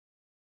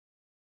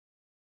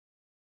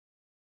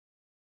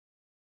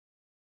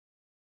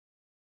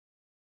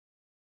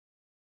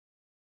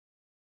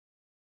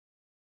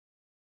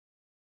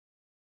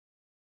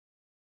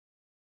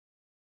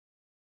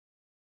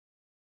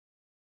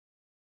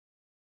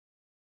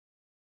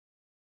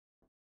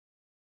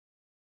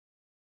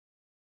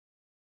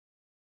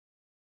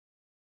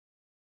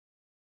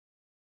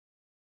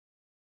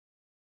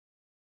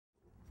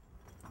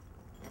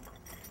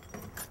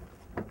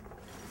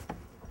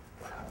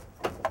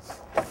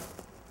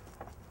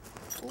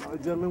All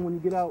right, gentlemen, when you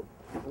get out,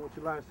 I want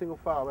you to line single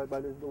file right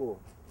by this door.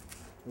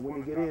 And when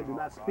you get in, do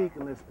not speak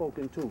unless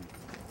spoken to.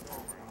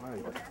 All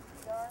right.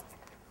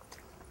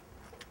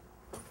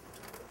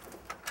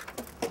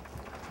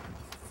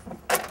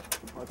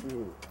 Watch your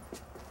head.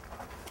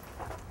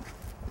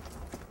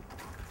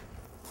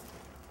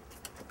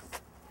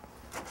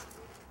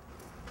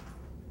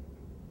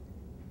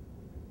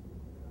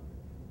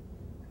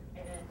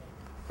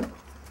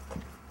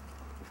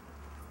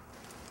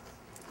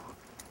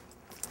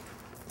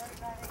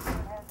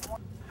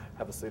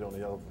 Have a seat on the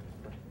yellow.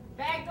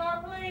 Back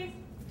door, please.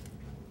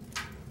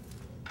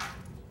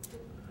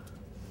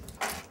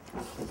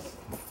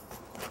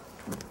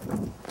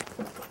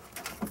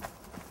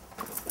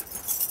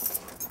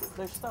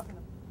 There's stuff in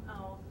them.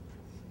 Oh.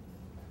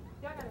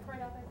 Y'all got a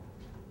crate out there?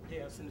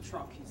 Yeah, it's in the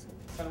trunk. He's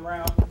turn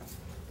around.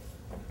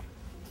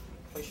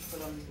 Place your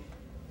foot on your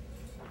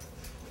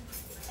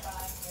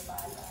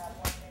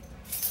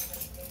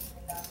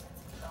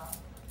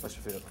Place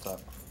your feet at the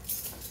top.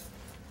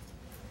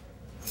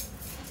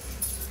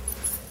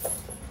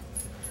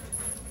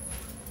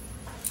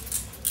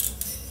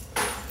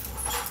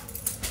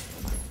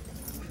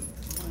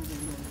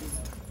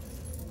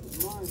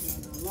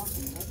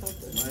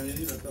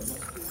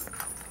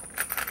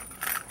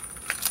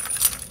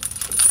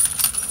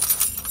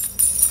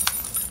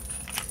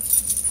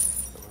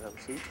 Have a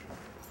seat.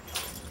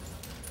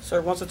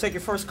 Sir, once you take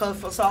your first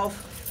cuffs off,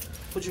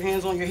 put your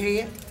hands on your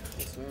head.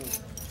 Yes, ma'am.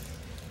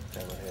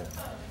 Okay, right here.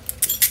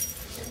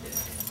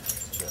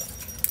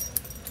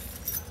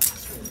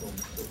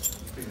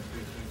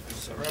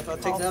 Sir, after I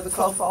take the other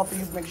cuff off of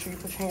you, make sure you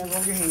put your hands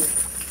on your head.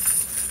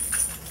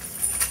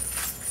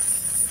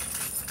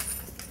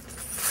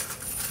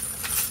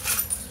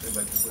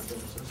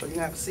 So you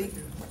have a seat.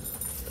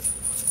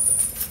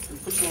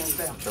 And put your hands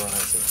down. Sure,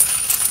 that's it.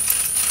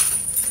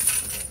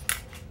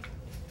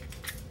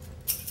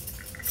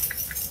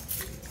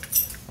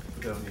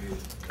 Put that on your head.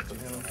 Put the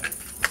hand on.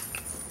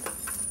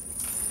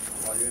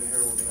 While you're in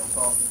here, we'll be on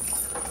talking.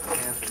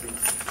 Hands will be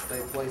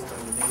stay placed on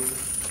your knees.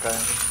 Okay.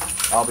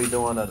 I'll be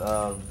doing a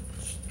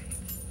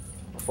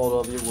photo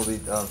of you. We'll be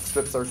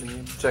strip searching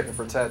you, checking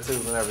for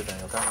tattoos and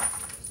everything. Okay.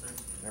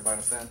 Everybody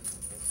understand?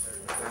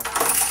 Understand?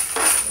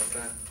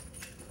 Understand?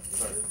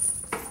 Sorry.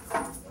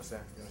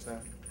 Understand? You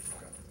understand?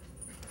 Okay.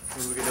 As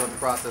soon as we get done with the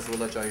process, we'll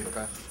let y'all eat.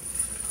 Okay.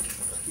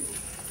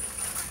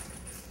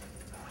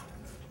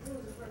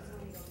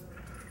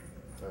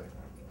 Sorry.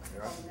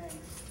 You all right?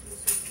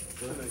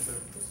 Good.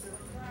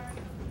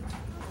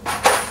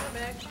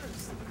 Back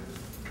first.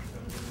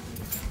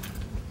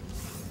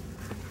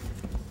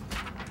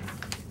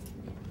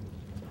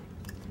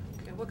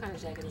 Okay, what kind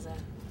of jacket is that?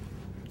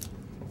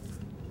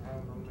 I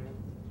don't know, man.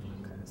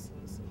 Okay, so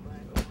it's a black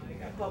and white.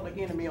 Got Public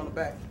Enemy on the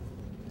back.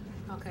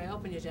 Okay,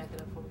 open your jacket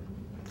up for me.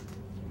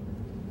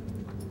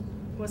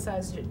 What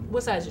size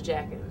your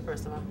jacket,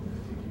 first of all?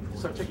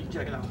 Sir, take your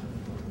jacket out.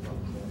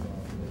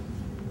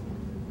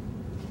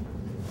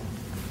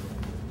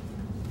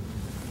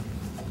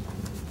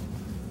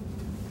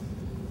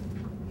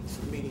 It's a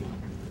medium.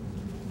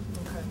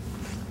 Okay.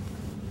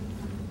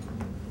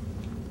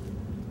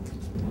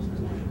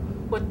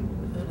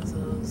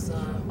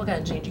 What kind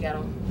of jeans you got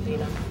on,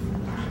 Dina?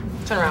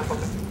 Turn around for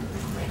me.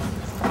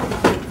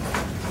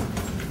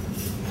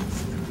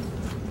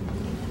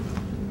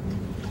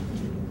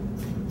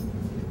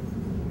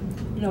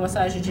 You know what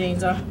size your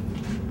jeans are?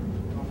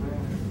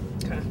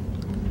 Okay.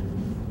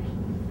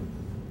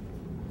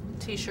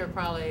 T-shirt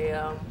probably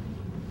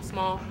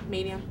small,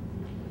 medium.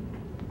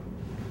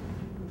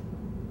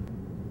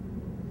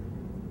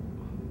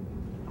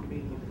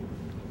 Medium.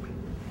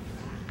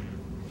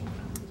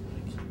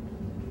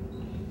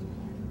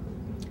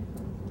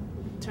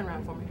 Turn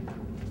around for me.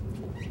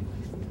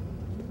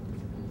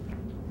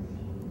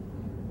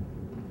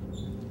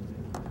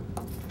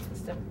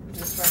 Step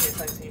just right here,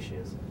 place your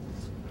shoes.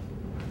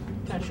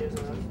 What kind of shoes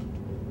are those?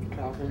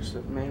 Converse,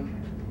 ma'am.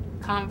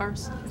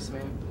 Converse? Yes,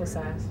 ma'am. What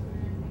size?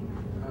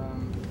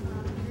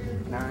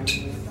 9.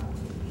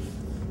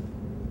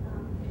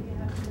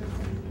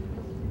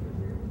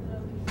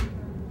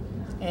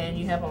 And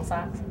you have on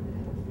socks?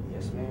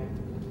 Yes, ma'am.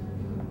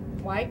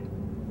 White?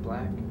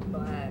 Black.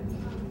 Black.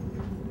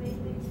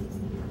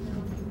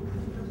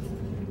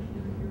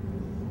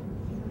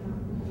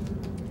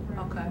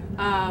 Okay.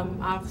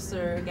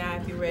 Officer Guy,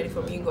 if you're ready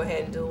for me, you can go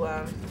ahead and do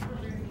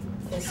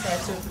his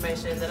tattoo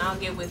information, then I'll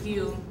get with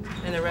you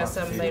and the rest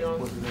of them later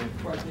on.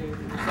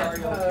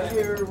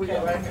 Here we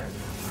go, right here.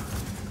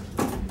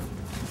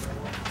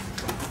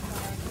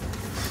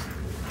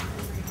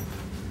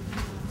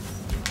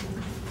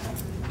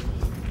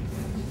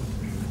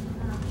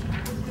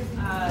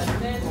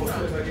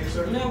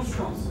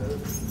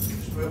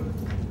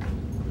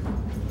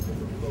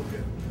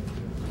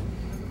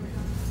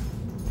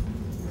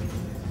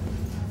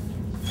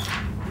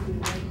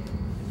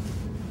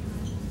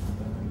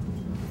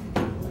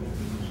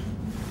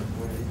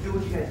 Do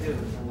what you gotta do,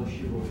 and we'll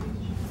shoot over.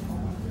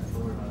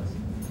 Don't worry about it.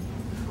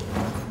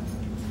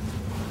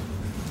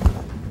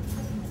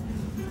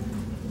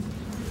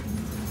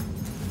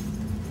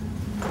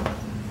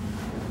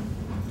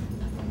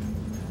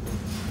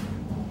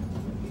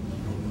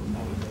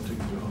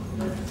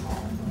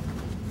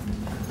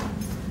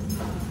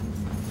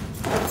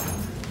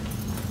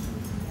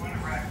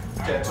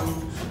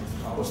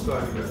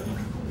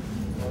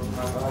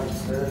 my body,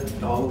 sir.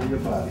 All over your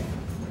body.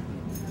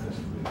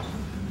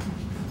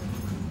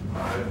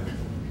 All right.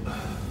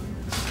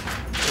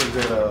 What is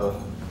that,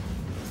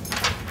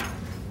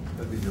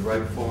 that'd be your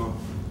right forearm?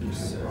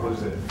 Yes, sir. What is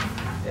that?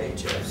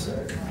 HF,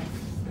 sir.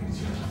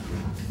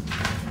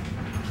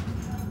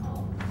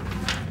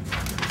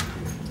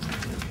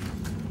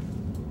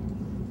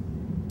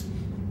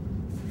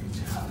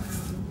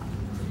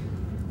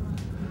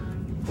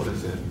 What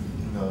is it?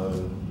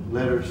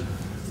 Letters?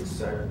 Yes,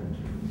 sir.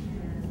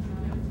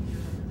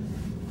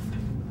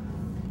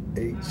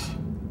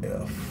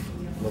 HF.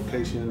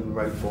 Location,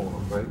 right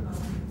forearm, right?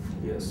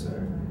 Yes,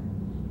 sir.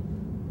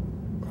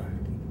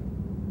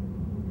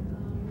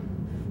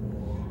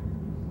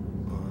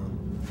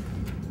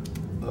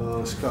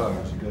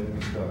 Scars. You got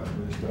any scars?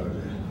 Where's scars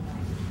at?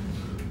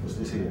 What's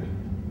this here?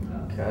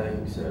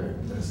 Cutting, sir.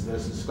 That's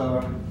a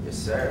scar? Yes,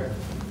 sir.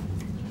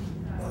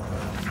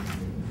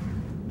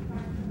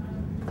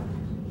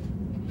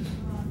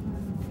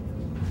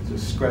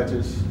 Just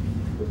scratches?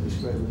 What's the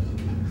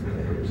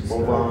scratches?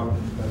 Both arms?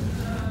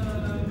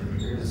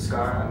 Here's a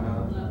scar on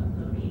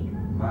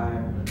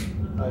mine.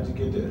 How'd you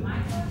get that?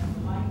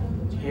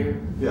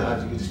 Here. Yeah,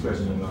 how'd you get the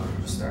scratches on your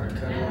arm? Started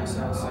cutting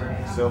myself,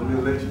 sir.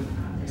 Self-mutilation?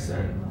 Yes,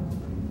 sir.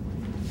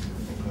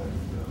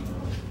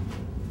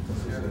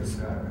 What's this?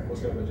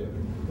 What's that right there?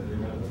 That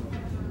ain't nothing?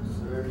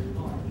 Sir.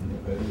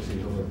 Okay, let me see.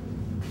 Hold up.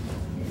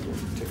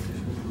 Check this.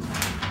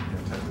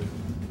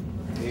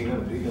 He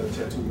got a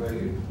tattoo right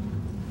here.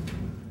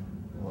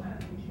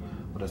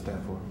 What does that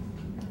stand for?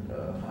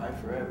 High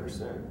forever,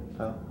 sir.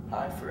 Huh?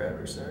 High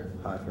forever, sir.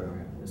 High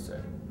forever. Yes,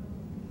 sir.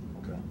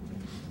 Okay.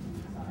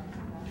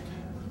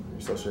 You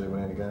associated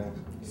with any gangs?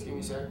 Excuse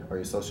me, sir. Are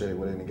you associated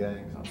with any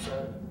gangs? I'm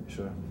sir. You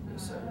sure?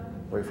 Yes, sir.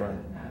 Where you from?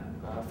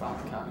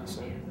 Fountain County,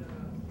 sir.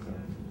 Okay.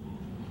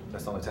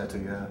 That's the only tattoo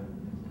you have?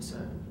 Yes,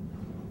 sir.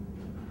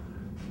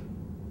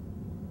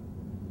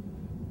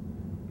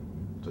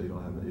 So you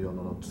don't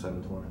know no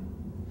 720?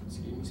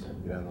 Excuse me, sir.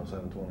 You don't have no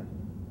 720?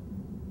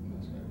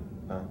 No, sir.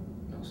 Huh?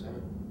 No, sir.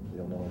 You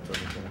don't know no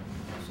 720?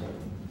 No, sir.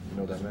 You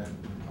know that man?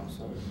 No,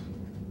 sir.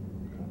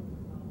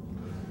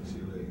 See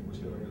your leg. What's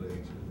your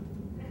legs?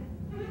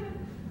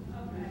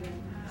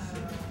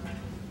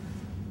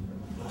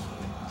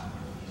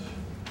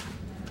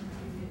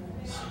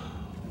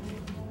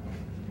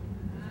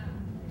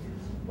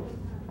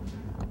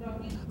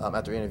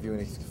 After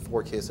interviewing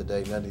 4 kids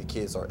today, none of the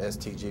kids are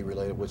STG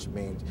related, which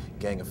means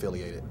gang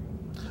affiliated.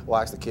 Well,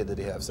 I asked the kid, did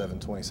he have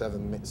 720?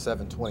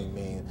 720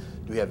 mean,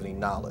 do you have any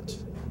knowledge?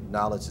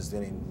 Knowledge is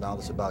any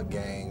knowledge about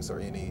gangs or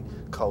any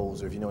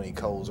codes, or if you know any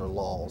codes or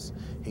laws.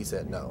 He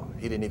said no.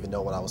 He didn't even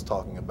know what I was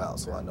talking about,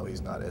 so I know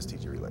he's not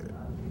STG related.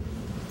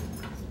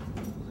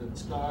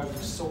 Scars,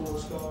 sore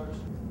scars?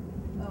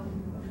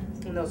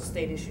 And those are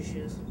state issue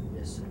shoes.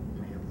 Yes, sir.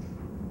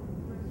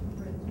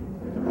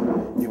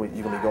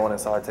 You gonna be going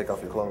inside, take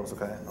off your clothes,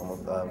 okay? I'm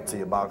gonna to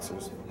your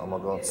boxers. I'm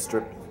gonna go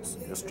strip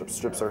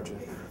search you.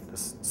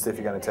 Just see if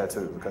you got any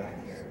tattoos, okay?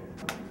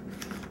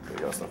 There you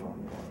go, stuff on.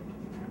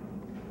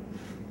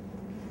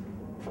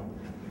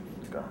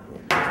 Let's go.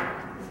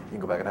 You can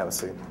go back and have a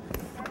seat.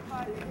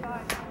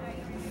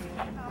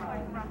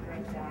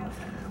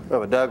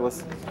 Brother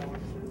Douglas.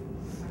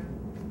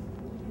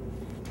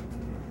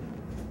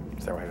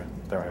 Stay right here.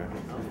 Stay right here.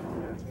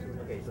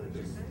 Okay, so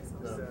just,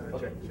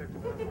 okay.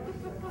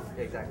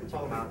 Yeah, exactly.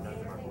 Check them out.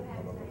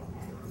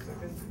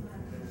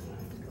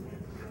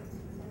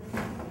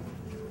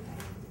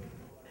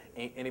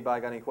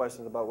 Anybody got any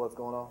questions about what's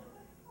going on?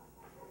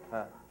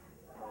 Huh?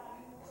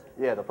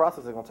 Yeah, the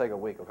process is gonna take a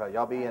week. Okay,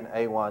 y'all be in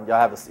A1.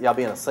 Y'all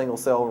be in a single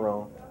cell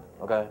room.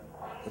 Okay,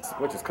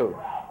 which is cool.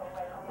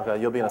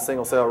 Okay, you'll be in a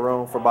single cell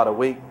room for about a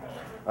week.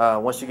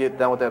 Once you get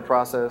done with that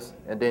process,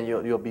 and then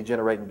you'll be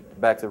generating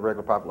back to the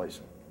regular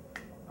population.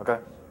 Okay,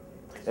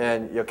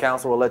 and your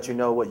counselor will let you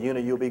know what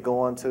unit you'll be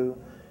going to,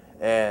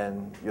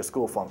 and your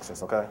school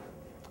functions. Okay,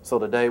 so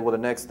today, the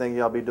next thing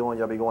y'all be doing,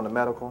 y'all be going to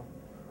medical.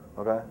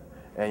 Okay.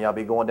 And y'all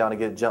be going down to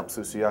get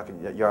jumpsuits so y'all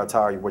can your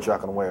attire, what y'all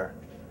can wear.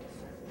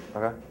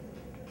 Okay?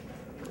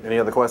 Any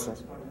other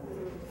questions?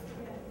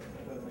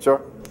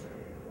 Sure?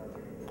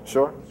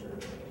 Sure?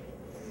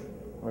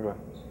 Okay.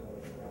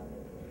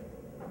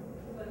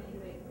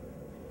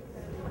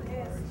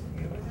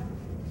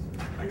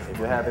 If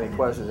you have any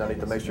questions, I need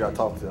to make sure I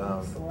talk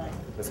to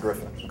Ms.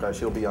 Griffin. Okay,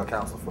 she'll be our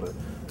counselor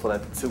for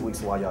that 2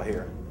 weeks while y'all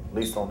here, at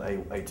least on the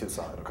A2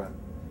 side. Okay.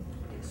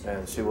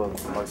 And she will,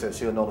 like I said,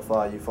 she'll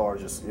notify you as far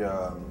as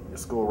your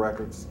school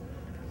records,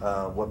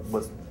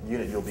 what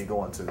unit you'll be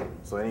going to.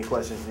 So any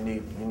questions you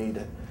need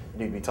to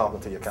be talking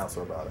to your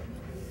counselor about it.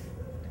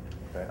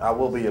 Okay. I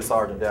will be your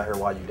sergeant down here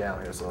while you're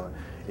down here. So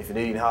if you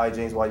need any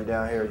hygienes while you're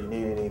down here, you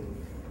need any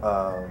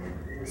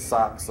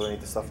socks or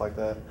anything stuff like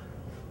that,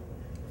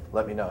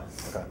 let me know.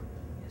 Okay.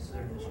 Yes,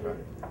 sir. Okay.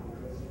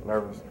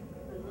 Nervous?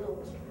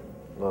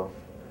 No.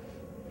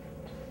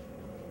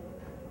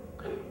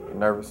 You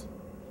nervous?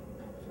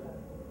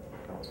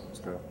 That's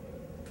good.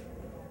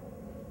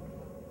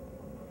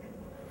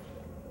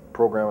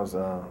 Program is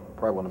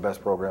probably one of the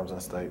best programs in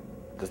the state.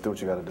 Just do what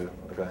you got to do,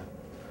 okay?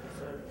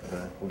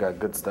 Okay. We got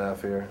good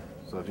staff here,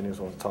 so if you need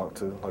someone to talk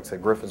to, like I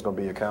said, Griffin's gonna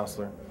be your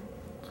counselor.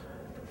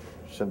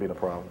 Shouldn't be no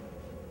problem.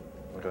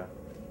 Okay.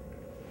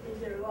 Is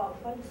there a lot of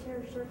fights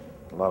here, sir?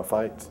 A lot of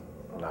fights?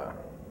 Nah.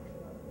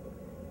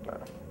 Nah.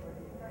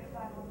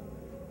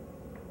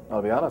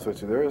 I'll be honest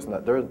with you, there is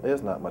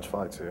not much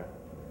fights here.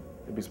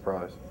 You'd be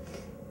surprised.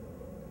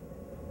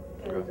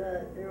 Because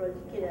there was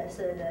a kid that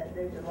said that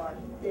there's a lot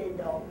of dead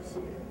dogs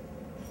here.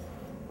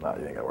 Nah,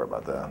 you ain't gotta worry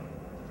about that.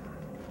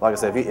 Like I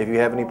said, if you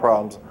have any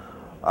problems,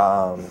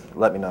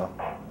 let me know,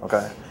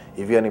 okay?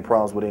 If you have any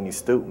problems with any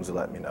students,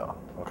 let me know,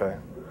 okay?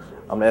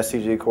 I'm the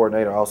STG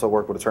coordinator. I also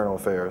work with Internal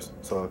Affairs.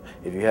 So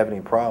if you have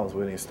any problems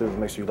with any students,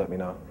 make sure you let me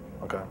know,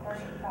 okay?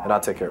 And I'll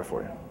take care of it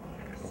for you,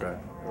 okay?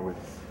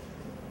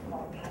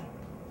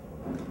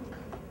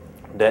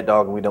 That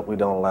dog we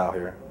don't allow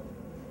here,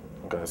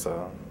 okay?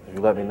 So if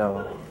you let me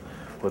know,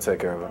 we'll take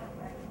care of it.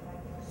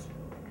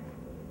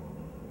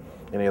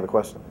 Any other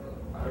questions?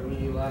 Are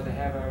we allowed to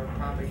have our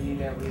property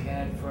that we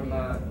had from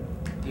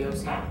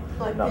DOC?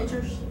 Like No.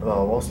 pictures?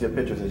 Most of your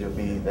pictures is you'll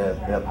be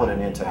that they'll put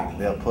in intake.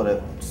 They'll put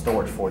it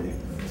storage for you.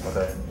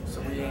 Okay.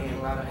 So we ain't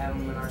allowed to have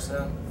them in our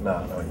cell?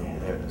 No, you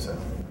can hear it.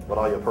 But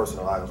all your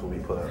personal items will be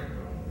put up.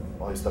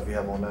 All your stuff you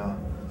have on now,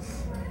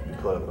 you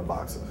put up in the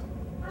boxes,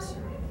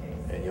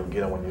 and you'll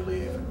get them when you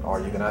leave. Or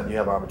you have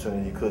an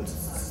opportunity. You could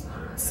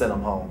send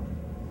them home.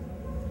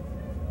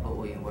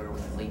 Where we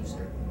leave,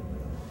 sir?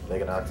 They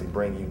can actually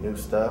bring you new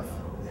stuff,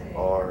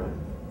 or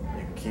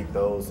you can keep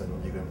those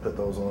and you can put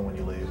those on when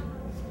you leave.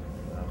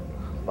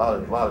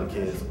 A lot of the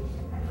kids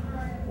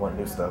want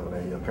new stuff, and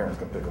then your parents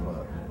can pick them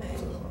up.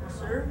 So,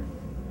 Sir,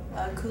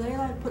 could they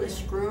like put a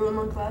screw in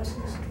my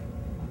glasses?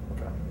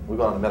 okay, we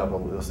go on the medical.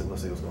 We'll see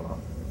what's going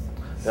on.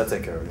 They'll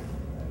take care of you.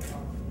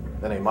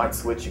 Then they might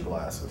switch you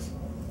glasses.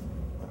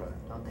 Okay.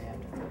 Don't they have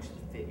to first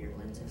fit your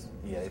lenses?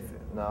 Yeah.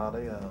 No,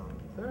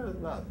 they're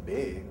not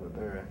big, but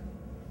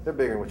they're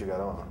bigger than what you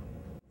got on.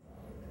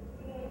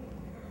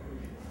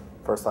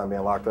 First time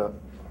being locked up?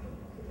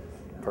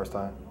 First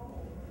time?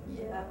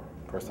 Yeah.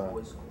 First time?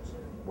 Boys' school, sir.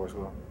 Boys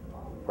school?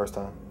 First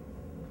time?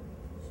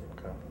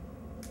 Okay.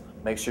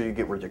 Make sure you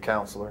get with your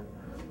counselor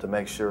to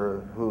make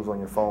sure who's on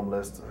your phone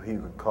list, who you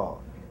can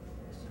call.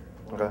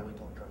 Okay?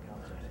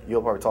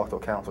 You'll probably talk to a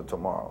counselor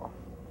tomorrow.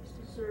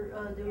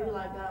 Sir, do we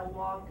like gotta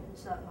walk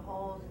inside the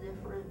halls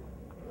different,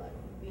 like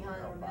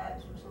behind our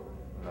backs or something?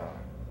 No.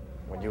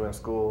 When you're in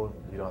school,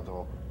 you don't have to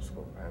hold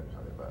school behind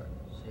your back.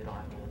 So you don't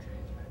have to hold your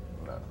hands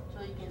back. No.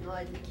 So you can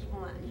like keep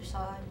them at your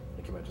side?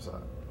 You keep it at your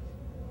side.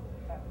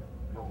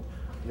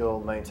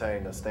 You'll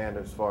maintain the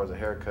standards as far as the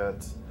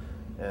haircuts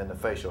and the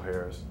facial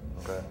hairs,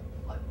 okay?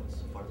 Like, what's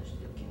the farthest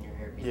can your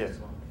hair be Yeah. this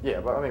long? Yeah,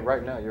 but I mean,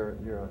 right now you're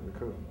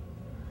cool.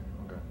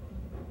 Okay.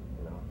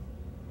 You know,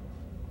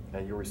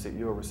 and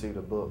you'll receive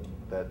a book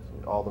that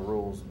all the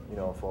rules, you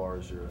know, as far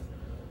as your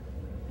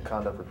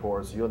conduct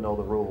reports, you'll know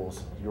the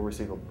rules. You'll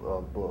receive a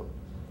book,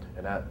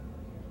 and that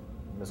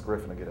Ms.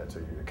 Griffin will get that to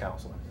you, your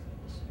counselor.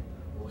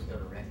 Will we go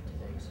to rec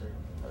today, sir?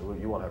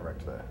 You won't have rec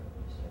today.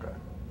 Okay.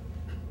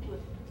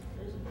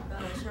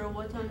 Sir,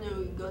 what time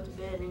do we go to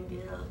bed and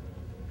get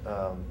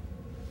up?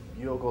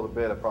 You'll go to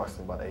bed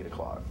approximately about 8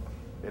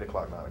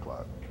 o'clock, 9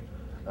 o'clock.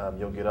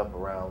 You'll get up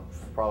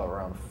probably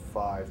around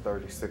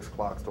 5:30, 6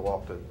 o'clock to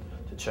walk to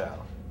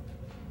chow.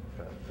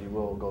 Okay. You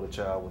will go to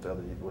chow with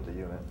the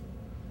unit.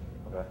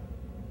 Okay.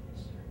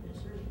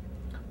 Yes, sir.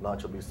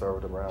 Lunch will be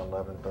served around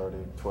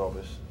 11:30,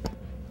 12ish.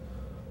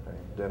 Okay.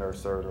 Dinner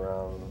served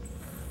around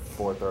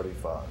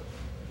 4:35.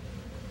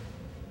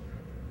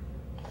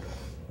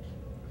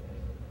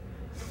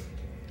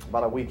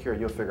 About a week here,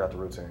 you'll figure out the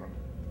routine.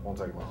 Won't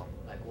take long.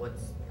 Like,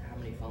 how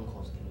many phone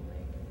calls can you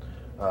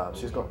make?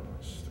 She's going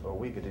a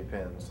week. It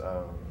depends.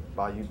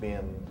 By you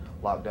being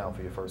locked down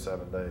for your first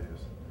 7 days.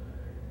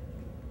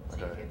 So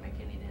you can't make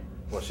any then?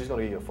 Well, she's going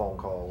to give you a phone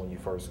call when you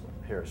first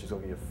hear. She's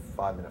going to give you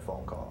a 5-minute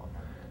phone call.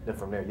 Then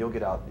from there, you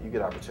get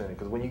opportunity,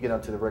 because when you get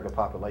out to the regular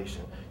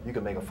population, you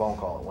can make a phone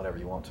call whenever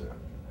you want to.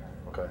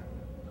 Okay.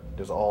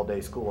 There's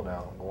all-day school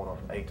now, going on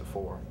from 8 to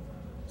 4.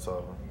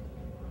 So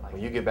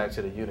when you get back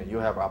to the unit,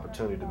 you'll have an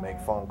opportunity to make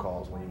phone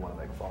calls when you want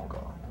to make a phone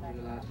call.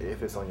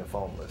 If it's on your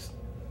phone list.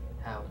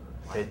 How?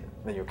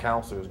 Then your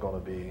counselor is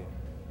going to be,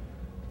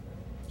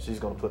 she's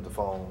going to put the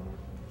phone.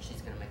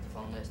 She's going to make the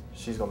phone list?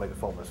 She's going to make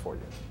the phone list for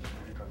you.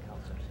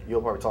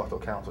 You'll probably talk to a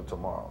counselor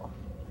tomorrow.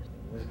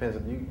 It depends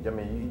if you, I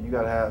mean, you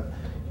gotta have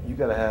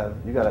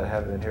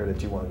it in here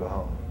that you want to go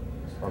home,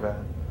 okay?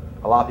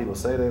 A lot of people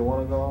say they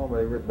want to go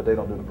home, but they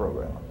don't do the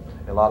program.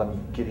 And a lot of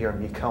them get here and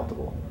be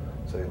comfortable.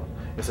 So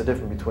it's a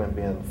difference between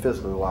being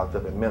physically locked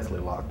up and mentally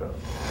locked up,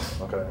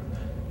 okay?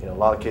 You know, a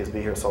lot of kids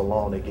be here so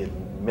long they get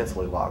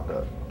mentally locked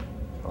up,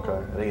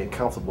 okay? They get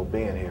comfortable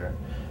being here,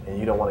 and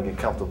you don't want to get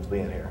comfortable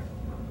being here,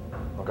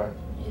 okay?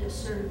 Yes,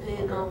 sir.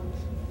 And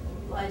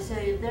like I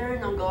say, if there are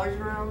no guards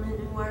around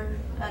anywhere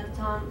at the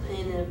time,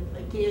 and if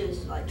a kid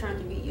is like trying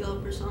to beat you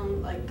up or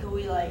something, like could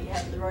we like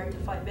have the right to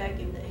fight back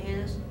if they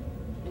hit us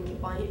and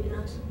keep on hitting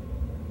us?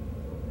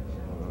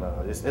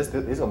 No, it's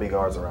gonna be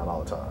guards around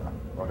all the time.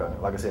 Okay,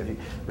 like I said, if you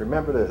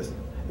remember this,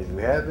 if you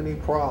have any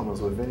problems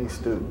with any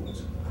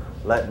students,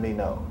 let me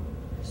know.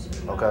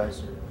 Okay?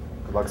 'Cause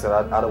like I said,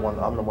 I don't want,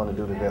 I'm the one to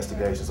do the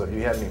investigation. So if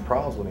you have any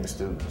problems with any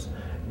students,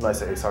 you might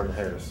say, hey, Sergeant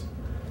Harris,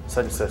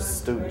 such and such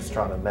students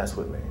trying to mess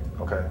with me.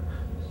 Okay?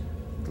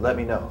 Let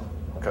me know.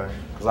 Okay?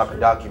 Because I can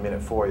document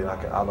it for you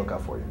and I'll look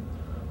out for you.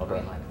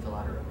 Okay? Like fill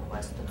out a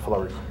request to Fill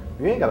out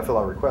you ain't got to fill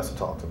out a request to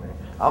talk to me.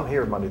 I'm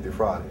here Monday through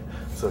Friday.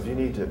 So if you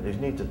need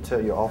to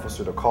tell your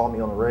officer to call me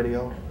on the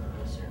radio,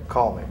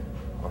 call me.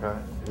 Okay?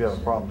 If you have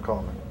a problem,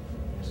 call me.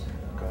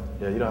 Okay?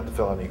 Yeah, you don't have to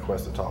fill out any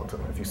request to talk to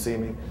me. If you see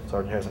me,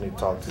 Sergeant Harris, I need to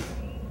talk to you.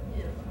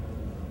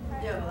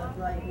 Yeah,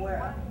 like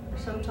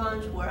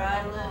sometimes where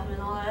I live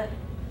and all that,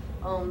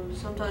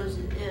 sometimes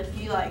if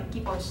you like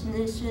keep on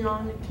snitching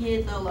on the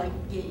kid, they'll like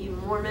get even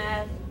more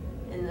mad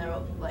and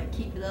they'll like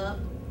keep it up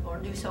or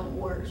do something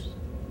worse.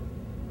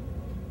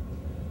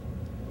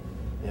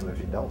 Yeah, but if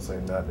you don't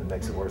say nothing, it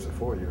makes it worse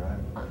for you,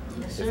 right?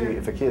 Yes, sir.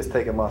 If a kid's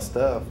taking my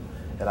stuff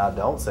and I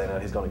don't say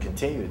nothing, he's going to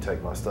continue to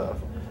take my stuff.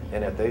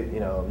 And if they,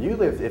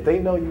 usually if they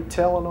know you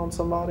telling on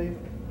somebody,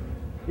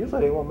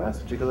 usually they won't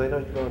mess with you because they know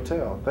you're going to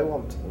tell. They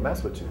won't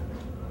mess with you.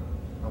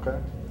 Okay?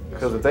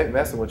 Because if they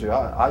messing with you,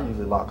 I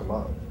usually lock them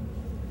up.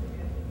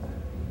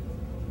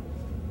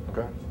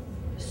 Okay?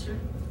 Yes, sir.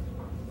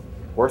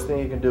 Worst thing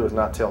you can do is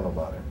not tell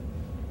nobody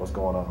what's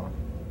going on.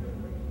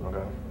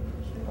 Okay?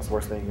 That's the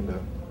worst thing you can do.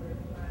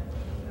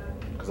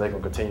 Because they're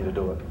going to continue to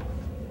do it.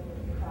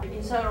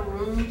 Inside of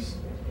rooms,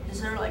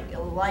 is there like a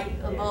light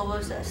above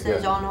us that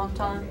stays on all the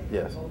time?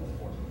 Yes.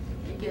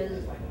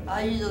 Because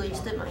I usually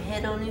stick my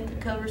head underneath the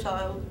cover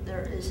so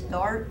it's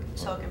dark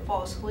so I can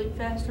fall asleep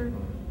faster.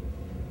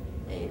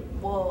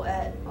 And, well,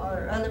 at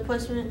our other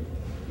placement,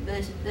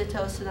 they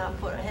tell us to not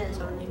put our heads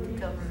underneath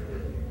the cover.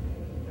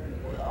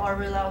 Are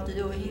we allowed to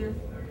do it here?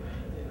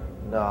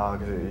 No,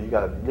 because you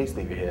got to at least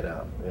leave your head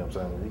out. You know what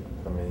I'm saying?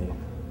 I mean,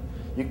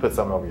 you can put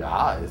something over your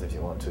eyes if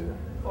you want to,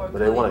 but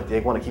they want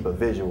to keep a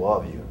visual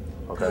of you.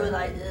 Okay. Could we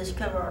like just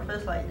cover our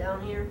face like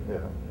down here? Yeah,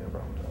 no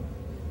problem.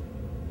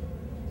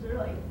 Is there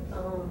like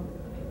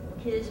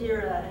kids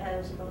here that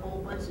has a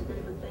whole bunch of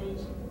different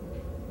things,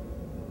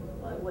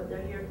 like what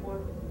they're here for?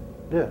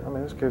 Yeah, I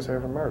mean, this kid's here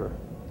for murder.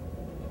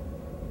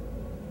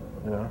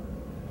 You know,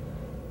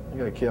 you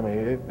gotta kill me.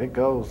 It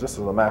goes. This is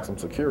the maximum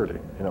security.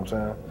 You know what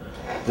I'm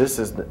saying? This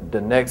is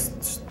the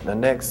next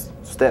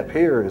step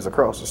here is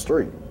across the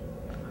street.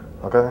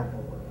 Okay.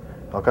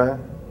 Okay.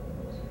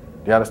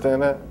 You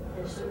understand that?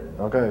 Yes, sir.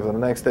 Okay. So the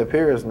next step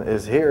here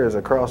is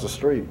across the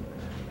street.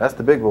 That's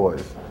the big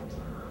boys.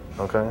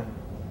 Okay.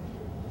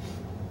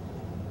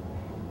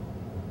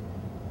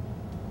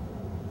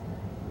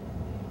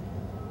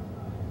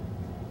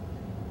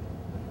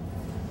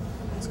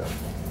 Let's go.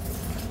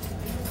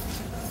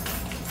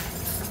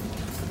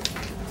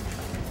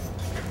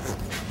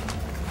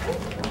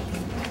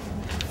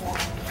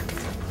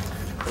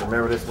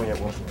 Remember this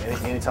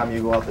anytime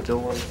you go out the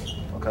doors,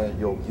 okay,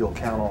 you'll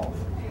count off,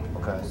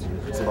 okay?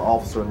 So the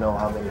officer will know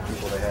how many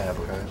people they have,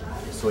 okay?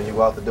 So when you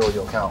go out the door,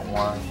 you'll count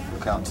 1,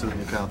 you'll count 2,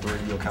 you'll count 3,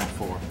 you'll count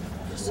 4.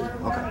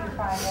 Okay.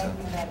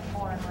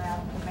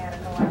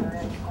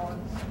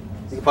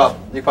 You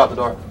can pop the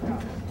door.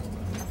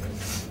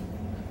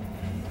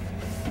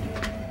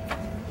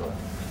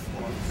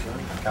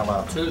 Count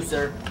out. 2,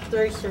 sir.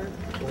 3, sir.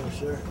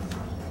 Sure.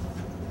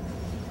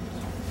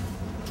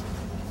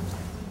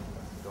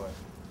 Go ahead.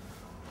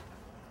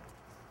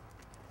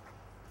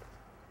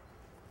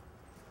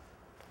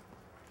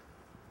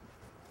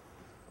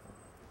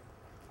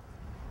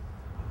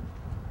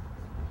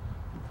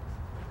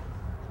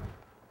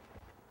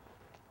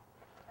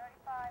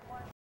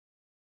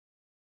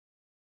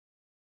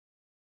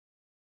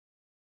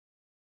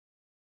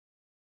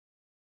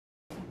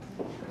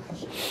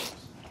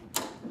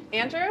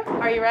 Andrew,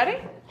 are you ready?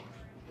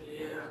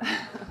 Yeah.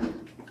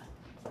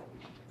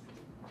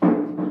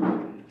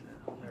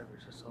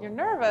 You're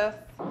nervous.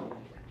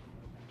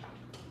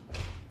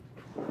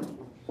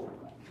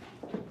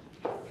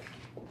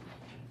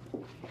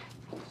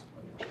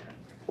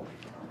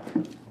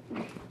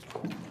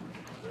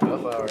 How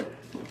are you?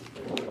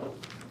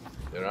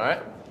 Doing all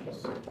right?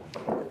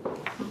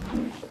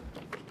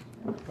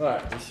 All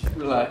right, just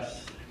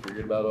relax.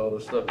 Forget about all the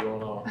stuff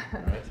going on, all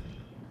right?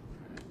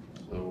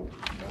 So, you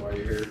know why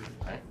you're here?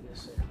 Right? Yes,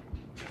 sir.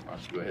 Why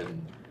don't you go ahead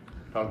and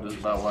talk to us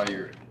about why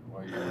you're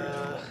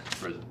in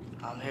prison?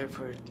 I'm here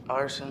for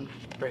arson,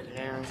 breaking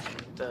and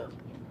entering, theft,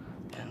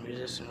 and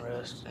resisting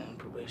arrest and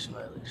probation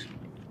violation.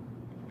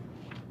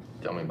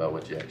 Tell me about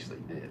what you actually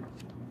did.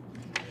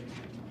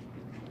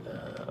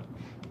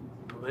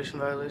 Probation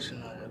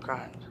violation or the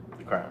crimes?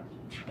 The crime.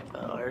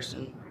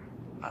 Arson.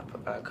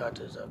 I caught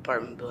this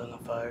apartment building on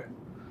fire,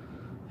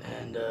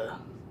 and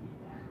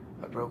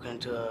I broke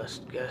into a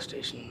gas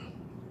station,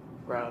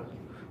 robbed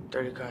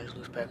 30 cartons,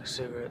 loose pack of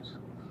cigarettes,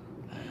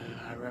 and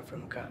I ran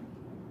from a cop.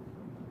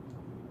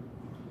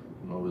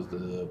 What was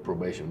the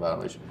probation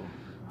violation for?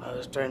 I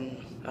was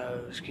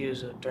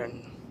accused of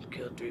threatening to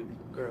kill 3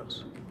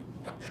 girls.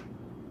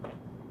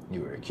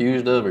 You were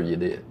accused of, or you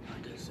did?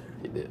 I did, sir.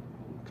 You did.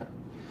 Okay.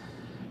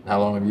 How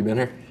long have you been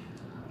here?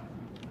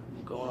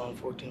 Going on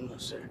 14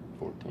 months, sir.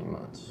 14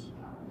 months.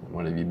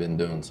 What have you been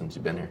doing since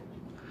you've been here?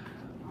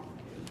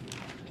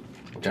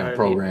 What kind Try of to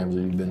programs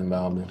have you been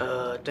involved in?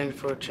 Thank you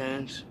for a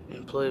chance,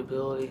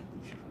 employability,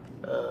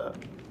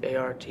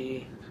 ART,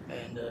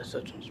 and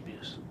substance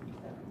abuse.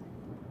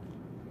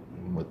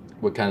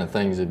 What kind of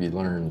things have you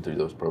learned through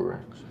those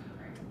programs?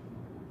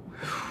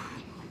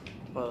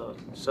 Well,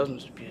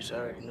 substance abuse I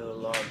already knew a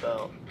lot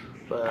about,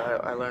 but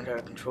I learned how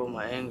to control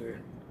my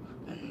anger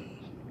and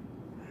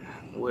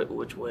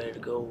which way to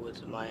go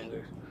with my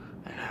anger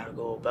and how to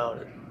go about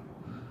it.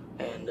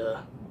 And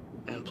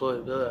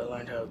employability, I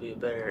learned how to be a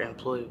better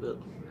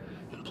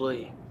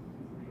employee.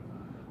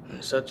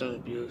 And substance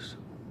abuse,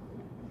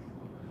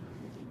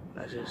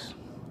 that just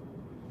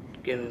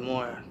gave me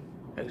more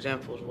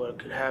examples of what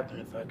could happen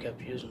if I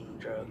kept using the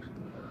drugs.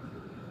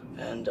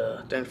 And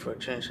thanks for a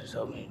chance has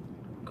helped me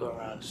go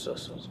around the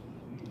systems.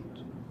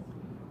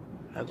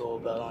 I go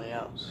about on the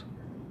outs.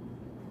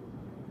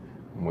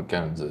 What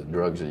kinds of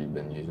drugs have you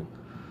been using?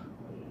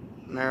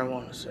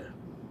 Marijuana, sir.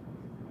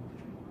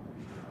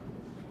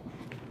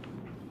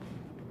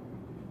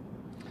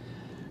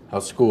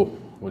 How's school?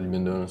 What have you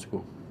been doing in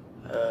school?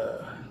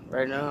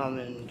 Right now I'm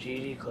in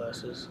GED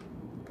classes,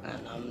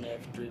 and I'm there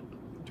for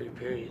three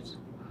periods.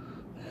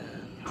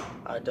 And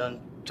I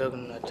took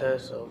a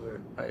test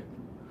over, I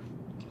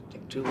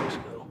think 2 weeks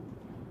ago,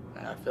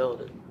 and I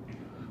failed it.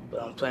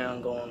 But I'm planning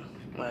on going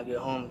when I get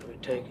home to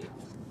retake it.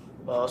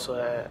 But also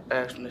I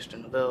asked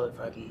Mr. Novell if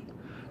I can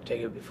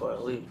take it before I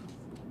leave.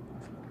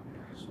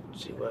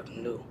 See what I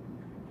can do.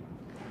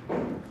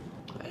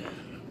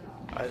 And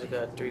I just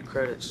got 3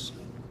 credits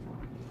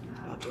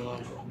not too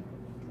long ago.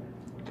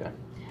 Okay.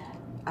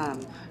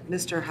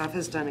 Mr. Huff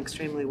has done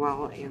extremely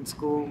well in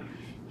school.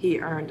 He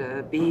earned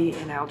a B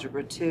in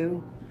Algebra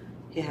 2.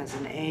 He has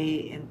an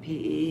A in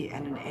PE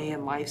and an A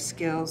in life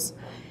skills.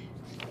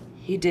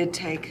 He did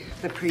take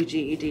the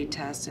pre-GED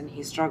test and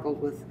he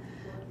struggled with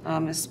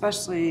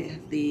especially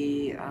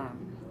the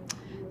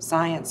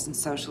science and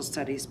social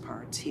studies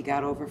parts. He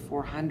got over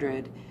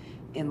 400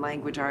 in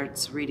language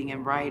arts, reading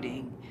and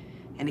writing,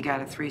 and he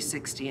got a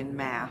 360 in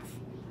math.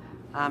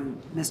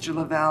 Mr.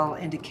 Lavelle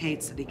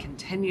indicates that he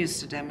continues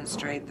to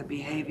demonstrate the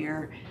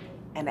behavior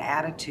and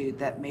attitude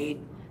that made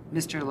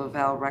Mr.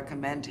 Lavelle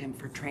recommend him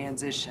for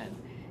transition.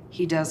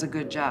 He does a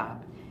good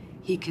job.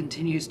 He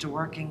continues to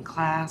work in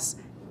class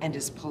and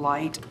is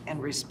polite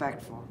and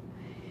respectful.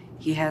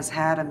 He has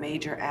had a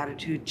major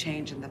attitude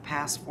change in the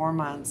past 4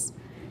 months,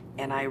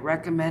 and I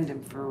recommend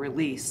him for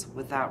release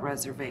without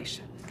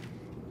reservation.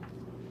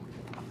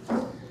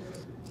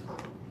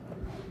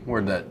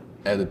 Where'd that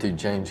attitude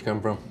change come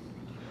from?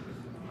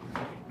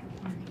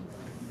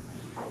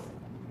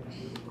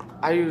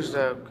 I used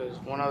that because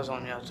when I was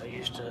on the outs, I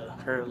used to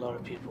hurt a lot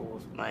of people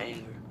with my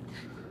anger.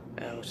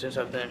 And since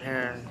I've been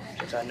here, and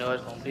since I knew I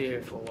was going to be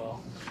here for a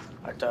while,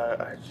 I thought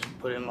I just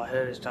put it in my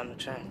head it's time to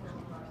change.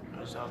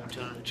 And it's an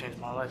opportunity to change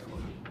my life for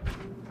me.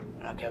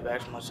 And I kept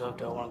asking myself,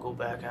 do I want to go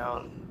back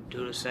out and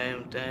do the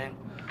same thing,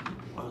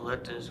 or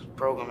let this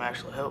program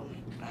actually help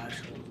me? And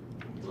actually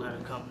let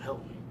it come and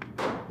help me.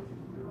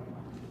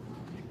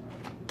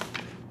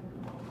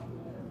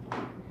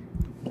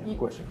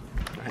 Question.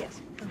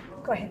 Yes.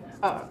 Go ahead.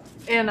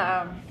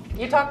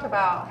 You talked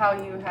about how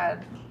you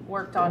had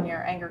worked on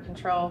your anger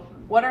control.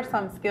 What are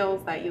some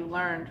skills that you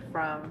learned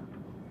from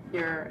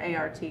your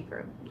ART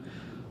group?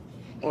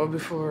 Well,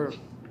 before,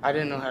 I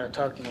didn't know how to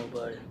talk to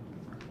nobody.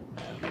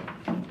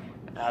 And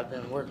I've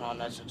been working on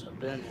that since I've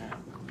been here.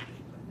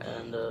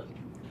 And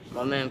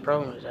my main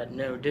problem is I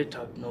never did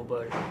talk to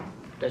nobody.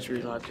 That's the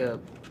reason I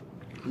kept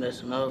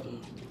messing up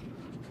and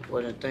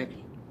wasn't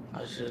thinking.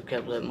 I just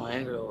kept letting my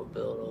anger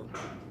build up.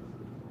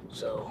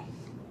 So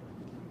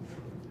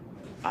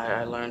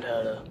I learned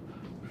how to,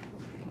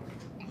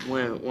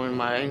 when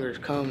my anger is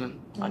coming,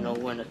 I know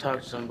when to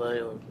talk to somebody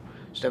or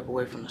step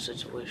away from the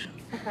situation.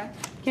 Okay.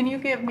 Can you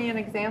give me an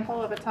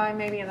example of a time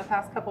maybe in the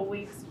past couple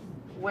weeks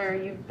where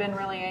you've been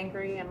really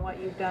angry and what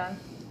you've done?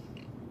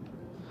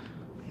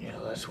 Yeah,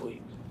 last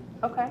week.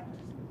 Okay.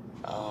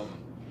 I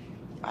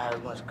had a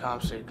bunch of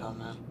comp city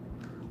come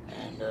in,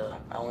 and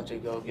I went to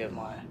go get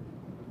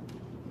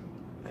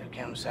it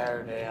came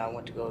Saturday, and I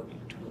went to go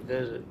to a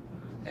visit,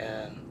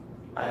 and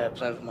I had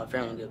planned for my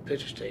family to get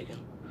pictures taken.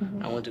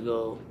 I went to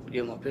go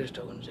get my pictures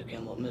taken, and it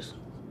came up missing.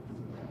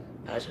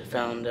 I just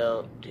found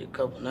out a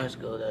couple nights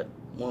ago that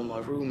one of my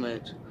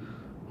roommates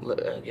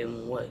gave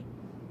them away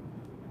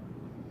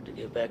to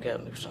get back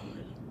at me for some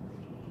reason.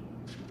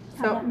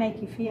 How'd that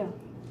make you feel?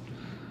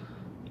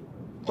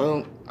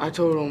 Well, I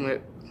told them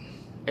that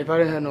if I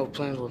didn't have no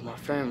plans with my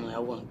family, I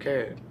wouldn't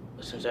care.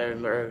 But since I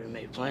already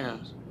made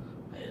plans,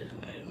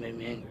 it made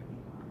me angry.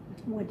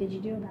 What did you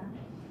do about it?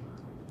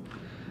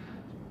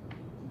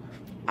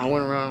 I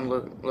went around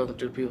looking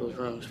through people's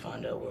rooms to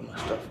find out where my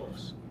stuff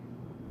was.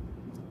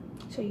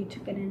 So you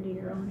took it into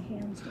your own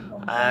hands to go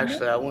and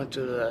I went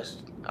to the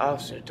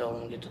officer and told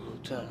him to get to the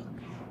lieutenant.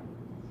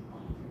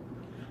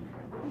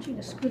 I want you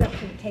to scoot up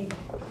to the table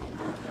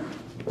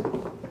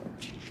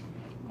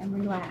and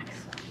relax,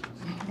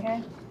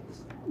 okay?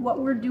 What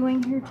we're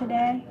doing here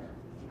today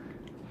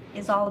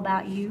is all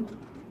about you,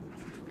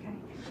 okay?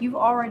 You've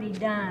already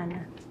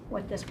done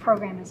what this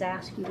program has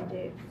asked you to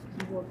do.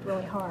 You've worked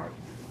really hard.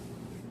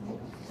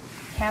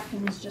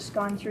 Captain has just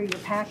gone through your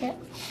packet.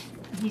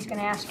 He's going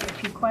to ask you a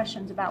few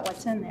questions about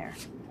what's in there.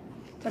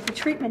 But the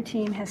treatment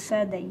team has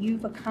said that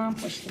you've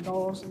accomplished the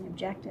goals and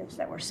objectives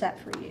that were set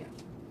for you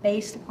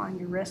based upon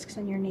your risks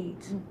and your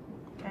needs.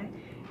 Okay?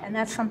 And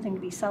that's something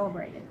to be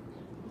celebrated.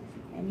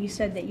 And you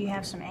said that you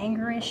have some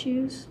anger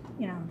issues,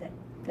 you know,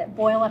 that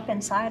boil up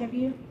inside of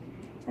you.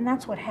 And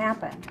that's what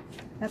happened.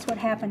 That's what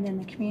happened in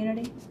the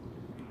community.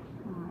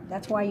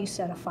 That's why you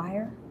set a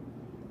fire.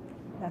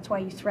 That's why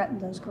you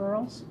threatened those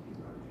girls.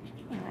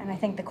 And I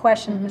think the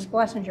question Ms.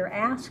 Blessinger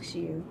asks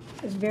you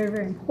is very,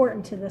 very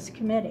important to this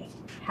committee,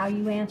 how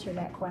you answer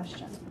that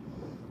question.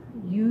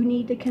 You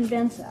need to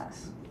convince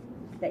us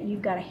that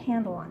you've got a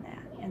handle on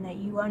that and that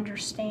you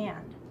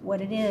understand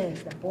what it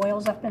is that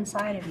boils up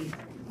inside of you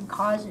and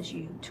causes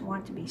you to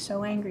want to be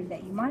so angry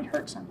that you might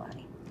hurt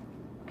somebody.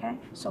 Okay?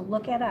 So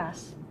look at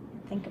us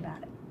and think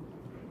about it.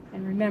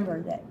 And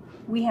remember that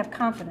we have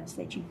confidence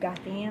that you've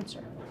got the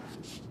answer.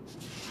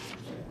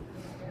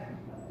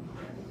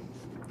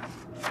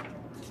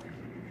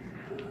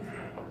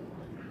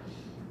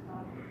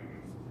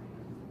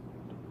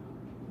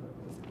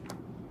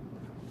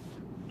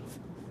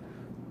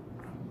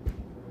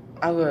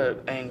 I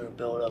let anger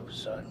build up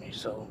inside me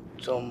so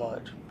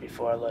much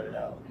before I let it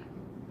out.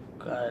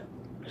 Got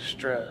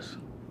stress.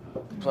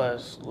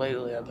 Plus,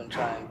 lately I've been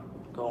trying to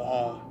go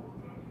home,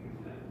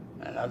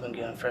 and I've been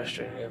getting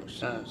frustrated ever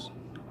since.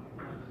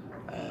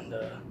 And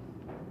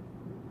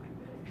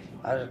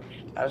I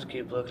just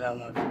keep looking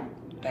at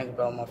think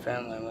about my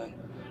family. Like,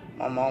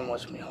 my mom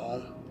wants me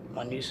home.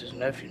 My niece's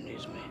nephew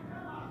needs me.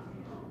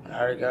 And I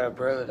already got a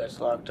brother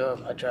that's locked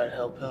up. I try to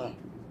help him.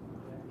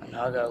 And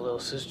now I got a little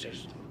sister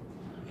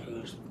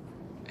who's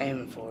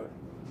aiming for it,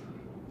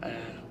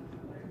 and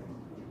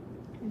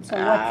so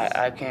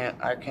I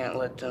can't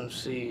let them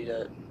see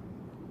that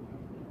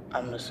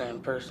I'm the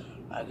same person.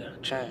 I gotta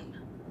change.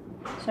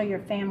 So your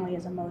family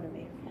is a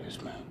motivator.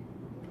 Yes, ma'am.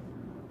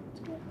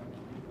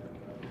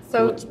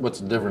 So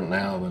what's different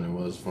now than it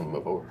was from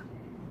before?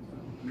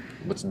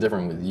 What's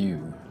different with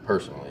you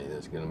personally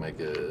that's gonna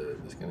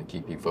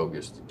keep you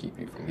focused, keep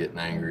you from getting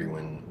angry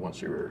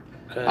once you're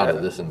out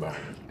of this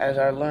environment? As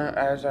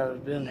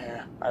I've been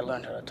here, I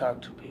learned how to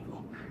talk to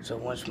people. So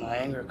once my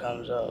anger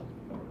comes up,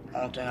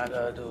 the only thing I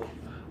gotta do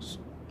is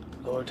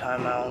go to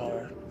timeout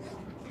or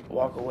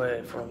walk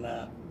away for a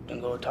minute, then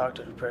go talk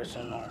to the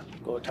person or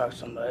go talk to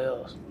somebody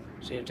else,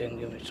 see if they can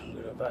give me some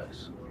good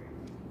advice.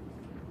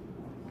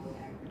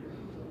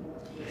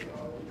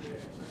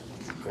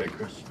 Okay,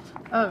 Chris.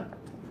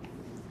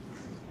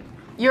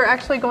 You're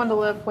actually going to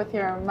live with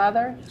your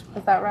mother,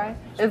 is that right?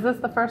 Is this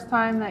the first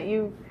time that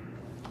you've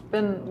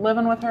been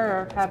living with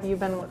her, or have you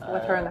been with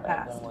her in the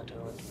past? I've been with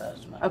her in the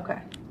past, ma'am. Okay.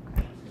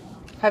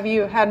 Have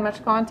you had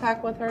much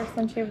contact with her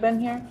since you've been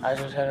here? I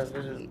just had a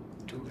visit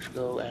 2 weeks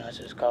ago, and I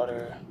just called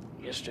her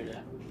yesterday.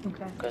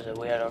 Okay. Because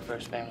we had our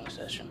first family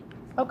session.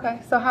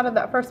 Okay, so how did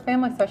that first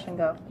family session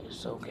go?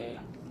 It's okay.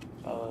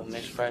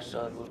 Miss Price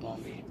said we're going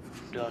to be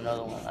doing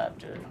another one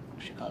after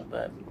she comes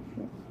back.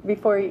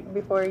 Before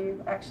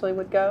you actually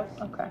would go?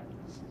 Okay.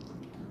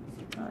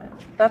 All right.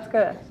 That's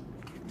good.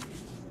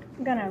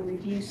 I'm going to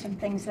review some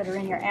things that are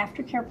in your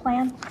aftercare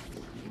plan.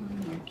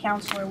 Your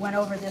counselor went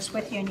over this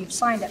with you and you've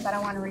signed it, but I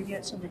want to review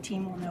it so the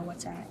team will know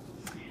what's in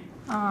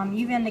it.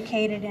 You've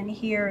indicated in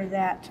here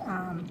that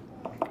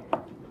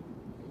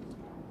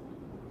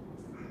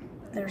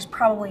there's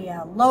probably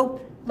a low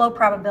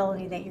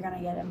probability that you're going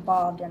to get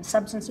involved in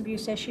substance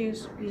abuse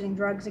issues, using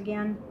drugs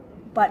again.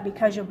 But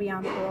because you'll be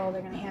on parole,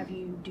 they're going to have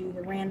you do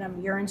the random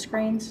urine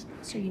screens,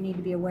 so you need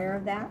to be aware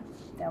of that.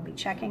 They'll be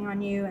checking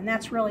on you, and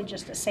that's really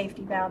just a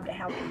safety valve to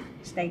help you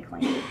stay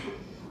clean.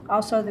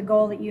 Also, the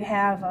goal that you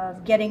have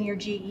of getting your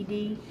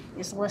GED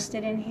is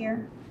listed in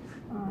here,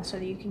 so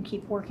that you can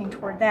keep working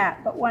toward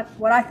that. But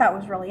what I thought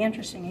was really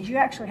interesting is you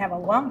actually have a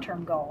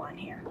long-term goal on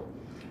here,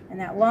 and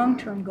that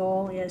long-term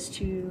goal is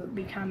to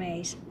become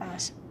a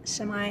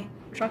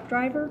semi-truck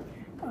driver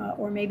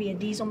or maybe a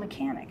diesel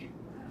mechanic.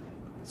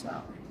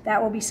 So that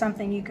will be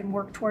something you can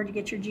work toward to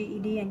get your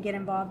GED and get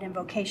involved in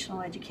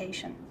vocational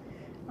education.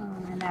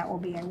 And that will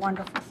be a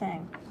wonderful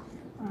thing.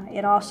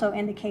 It also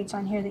indicates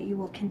on here that you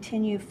will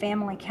continue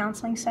family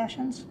counseling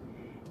sessions.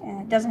 And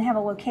it doesn't have a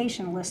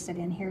location listed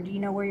in here. Do you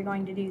know where you're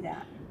going to do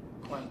that?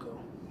 Quantico.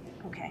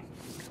 Okay,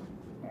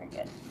 very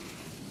good.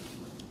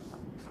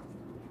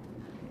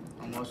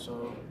 I'm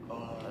also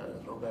going to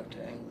go back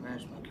to anger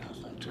management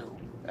counseling too,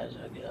 as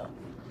I get out,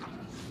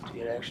 to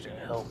get extra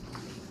help.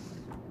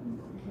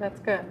 That's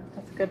good.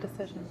 That's a good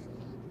decision.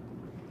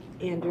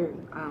 Andrew,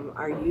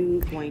 are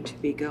you going to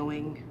be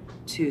going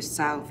to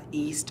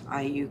Southeast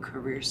IU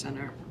Career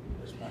Center?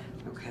 Yes, ma'am.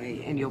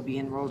 Okay, and you'll be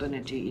enrolled in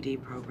a GED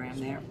program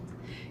there.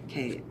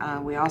 Okay,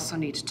 we also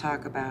need to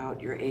talk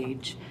about your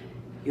age.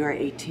 You are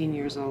 18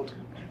 years old.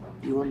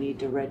 You will need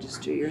to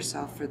register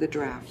yourself for the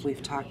draft.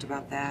 We've talked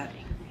about that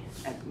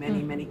at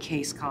many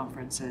case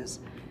conferences.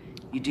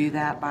 You do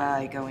that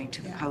by going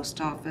to the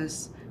post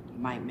office. You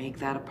might make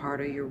that a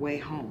part of your way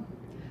home.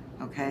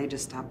 Okay,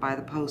 just stop by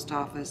the post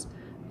office,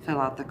 fill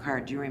out the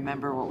card. Do you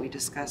remember what we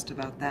discussed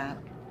about that?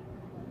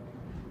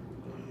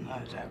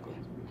 Not exactly.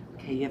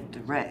 Okay, you have to,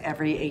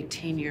 every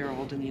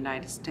 18-year-old in the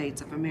United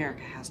States of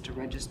America has to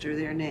register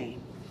their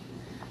name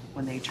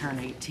when they turn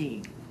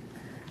 18.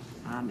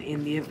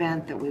 In the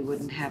event that we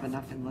wouldn't have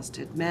enough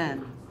enlisted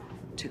men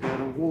to go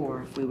to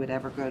war, if we would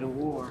ever go to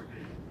war,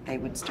 they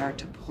would start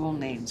to pull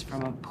names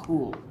from a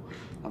pool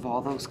of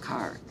all those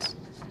cards.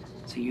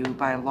 So you,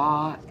 by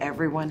law,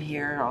 everyone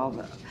here,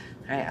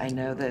 I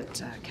know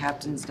that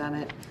Captain's done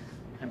it,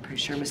 I'm pretty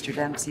sure Mr.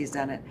 Dempsey's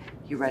done it,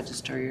 you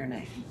register your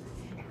name.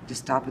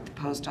 Just stop at the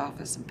post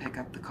office and pick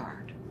up the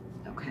card,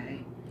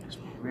 okay?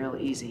 Real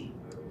easy.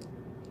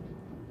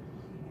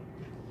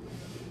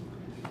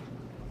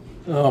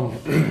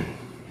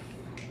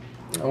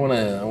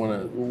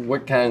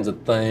 What kinds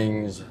of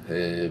things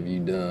have you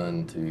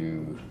done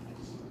to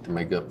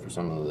make up for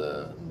some of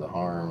the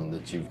harm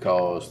that you've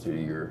caused through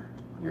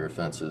your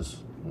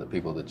offenses and the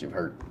people that you've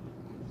hurt?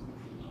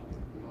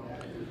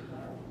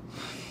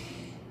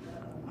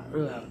 I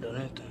really haven't done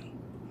anything.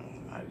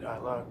 I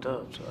got locked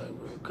up, so I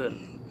really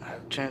couldn't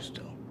have a chance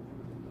to.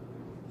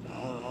 The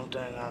only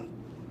thing I'm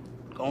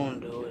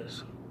going to do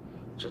is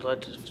just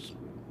let this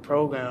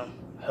program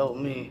help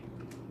me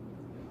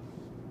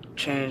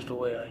change the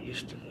way I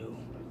used to do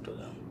to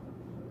them.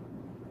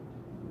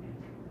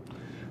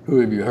 Who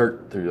have you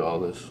hurt through all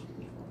this?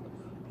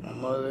 My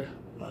mother,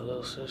 my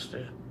little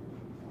sister,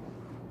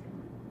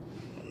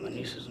 and my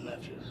nieces and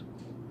nephews.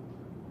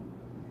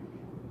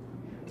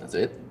 That's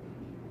it?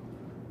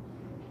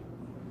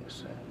 Yes,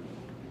 sir.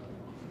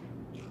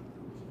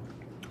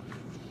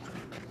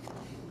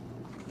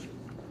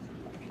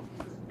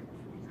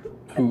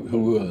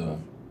 Who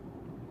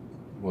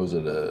was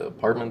it, an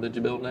apartment that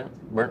you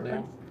burnt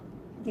down?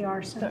 The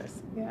arson.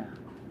 Yeah.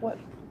 What?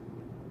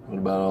 What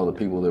about all the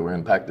people that were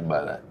impacted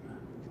by that?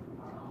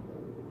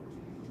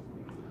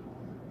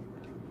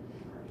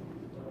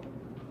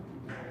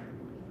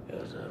 It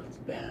was an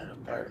abandoned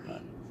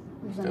apartment.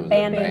 It was It an was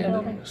abandoned abandoned.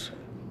 building. Yes, sir.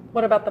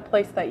 What about the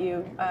place that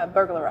you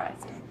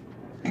burglarized?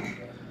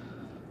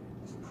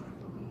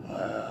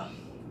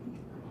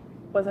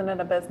 Wasn't it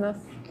a business?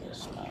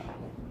 Yes, ma'am.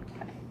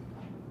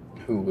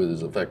 Who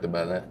was affected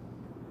by that?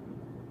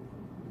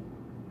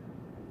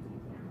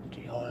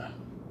 The owner.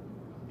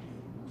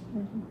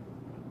 And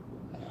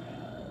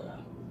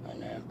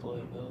the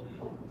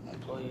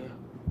employer.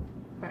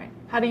 Right.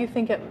 How do you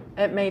think it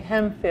made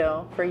him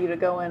feel for you to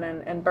go in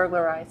and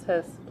burglarize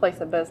his place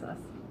of business?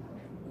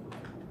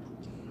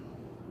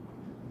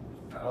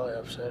 Probably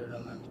upset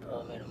him and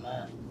probably made him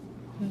mad.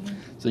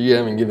 So you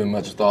haven't given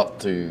much thought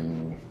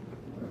to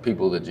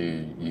people that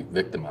you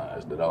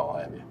victimized at all,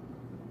 have you?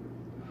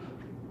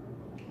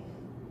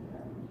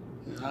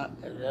 Not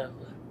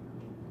exactly.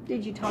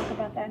 Did you talk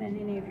about that in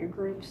any of your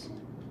groups?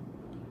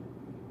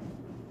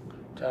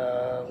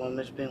 When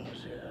Miss Bean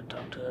was here, I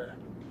talked to her.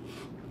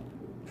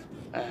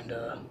 And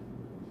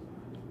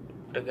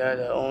the guy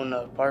that owned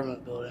the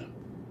apartment building,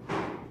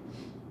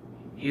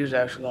 he was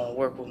actually going to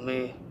work with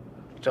me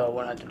so I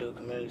wouldn't have to do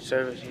community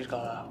service. He's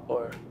going to,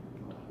 or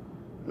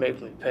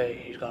make me pay.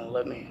 He's going to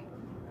let me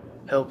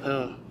help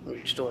him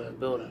restore the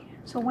building.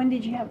 So when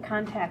did you have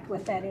contact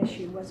with that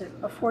issue? Was it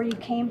before you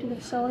came to the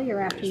facility or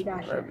after you got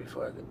Right here?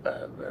 before I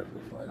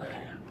got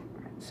here.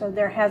 So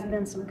there has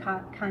been some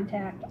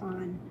contact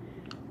on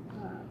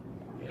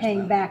Yes, paying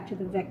ma'am. back to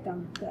the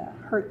victim the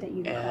hurt that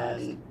you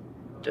caused.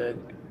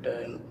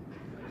 And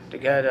the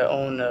guy that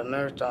owned the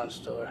marathon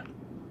store,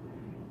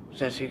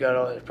 since he got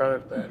all his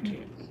product back,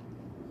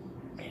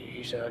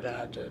 he said I didn't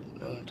have to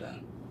do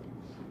anything.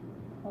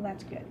 Well,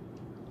 that's good.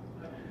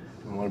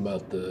 And what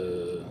about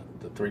the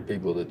 3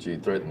 people that you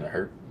threatened to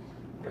hurt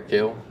or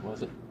kill,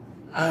 was it?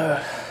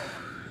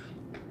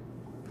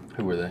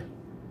 Who were they?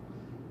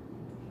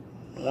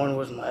 One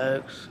was my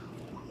ex,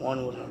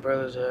 one was my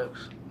brother's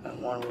ex,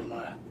 and one was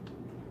my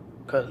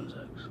cousin's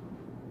ex.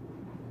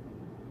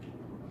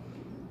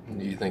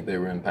 Do you think they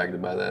were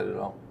impacted by that at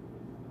all?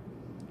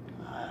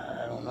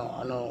 I don't know.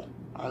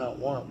 I know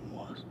one of them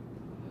was.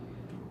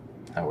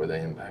 How were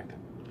they impacted?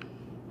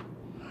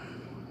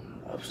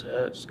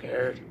 Upset,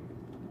 scared,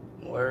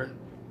 worried.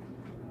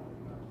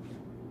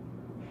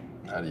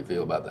 How do you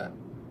feel about that?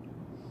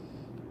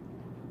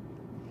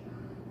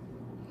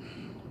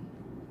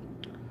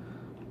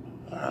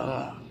 I don't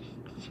know.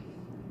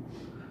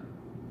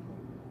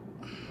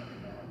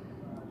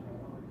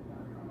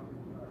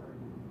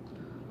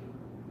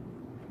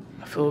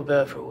 I feel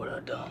bad for what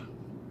I've done,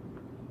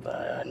 but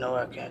I know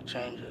I can't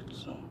change it,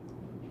 so.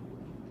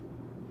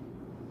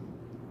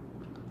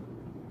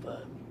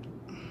 But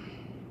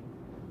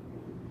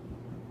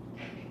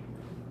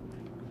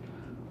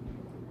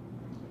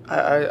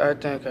I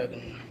think I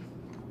can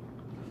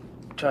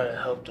try to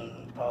help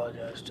them,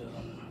 apologize to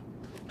them,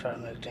 try to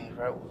make things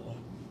right with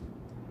them.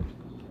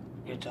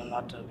 Get them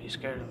not to be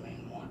scared of me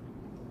anymore.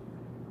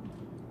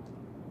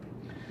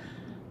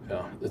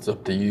 Yeah, it's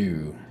up to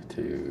you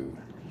to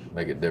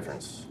make a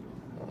difference.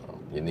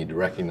 You need to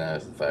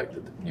recognize the fact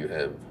that you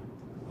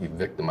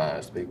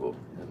victimized people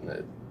and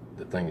that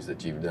the things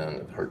that you've done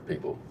have hurt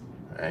people,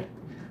 all right?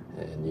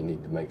 And you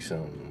need to make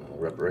some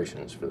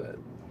reparations for that,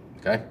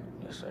 okay?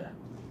 Yes, sir.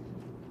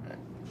 All right.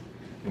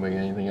 Anybody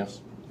got anything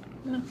else?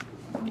 No.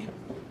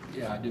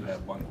 Yeah, I do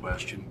have one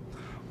question.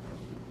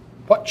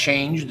 What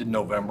changed in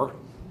November?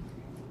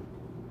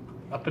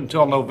 Up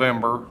until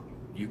November,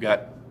 you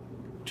got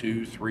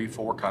 2, 3,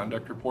 4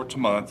 conduct reports a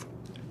month,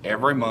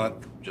 every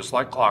month, just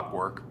like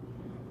clockwork.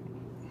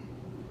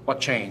 What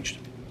changed?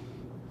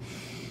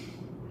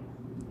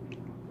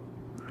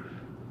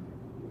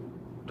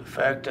 The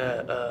fact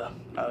that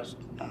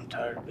I'm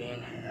tired of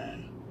being here,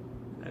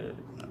 and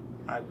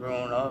I've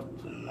grown up,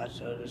 and I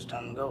said it's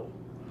time to go.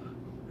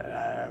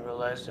 I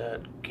realized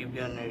that keep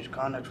getting these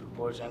conduct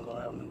reports ain't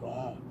gonna help me go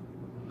home.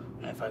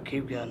 And if I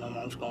keep getting them,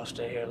 I'm just gonna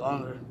stay here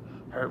longer,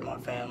 hurt my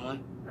family,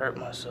 hurt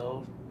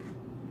myself,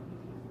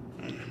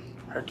 and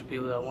hurt the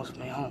people that wants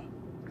me home.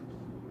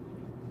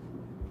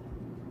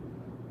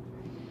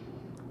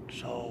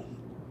 So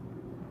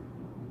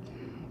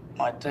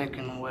my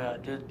thinking, the way I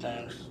did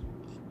things,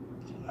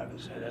 I can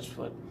say that's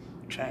what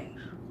changed.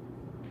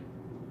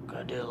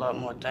 I did a lot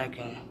more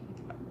thinking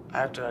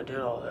after I did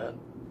all that,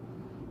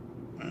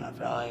 and I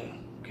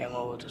finally came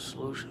up with a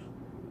solution.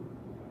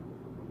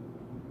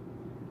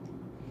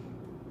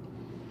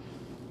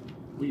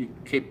 We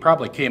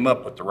probably came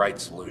up with the right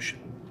solution.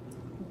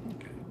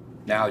 Okay.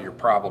 Now your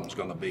problem's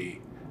going to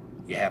be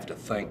you have to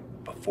think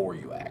before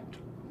you act.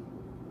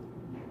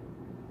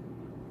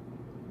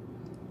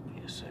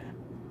 Yes, sir.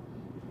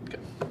 Okay.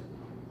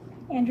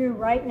 Andrew,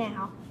 right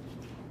now,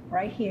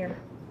 right here,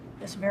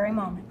 this very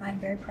moment, I'm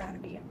very proud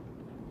of you.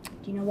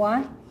 Do you know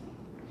why?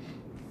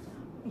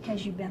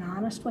 Because you've been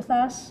honest with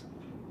us,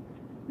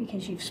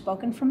 because you've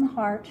spoken from the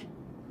heart,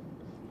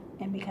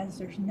 and because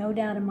there's no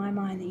doubt in my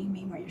mind that you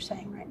mean what you're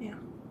saying right now.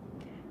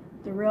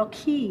 The real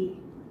key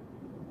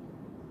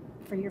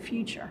for your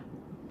future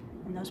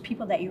and those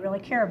people that you really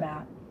care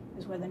about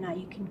is whether or not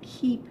you can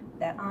keep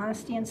that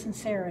honesty and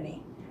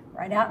sincerity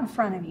right out in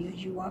front of you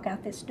as you walk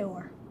out this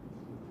door.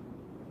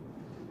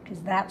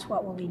 Because that's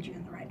what will lead you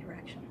in the right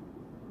direction.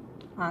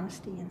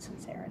 Honesty and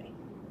sincerity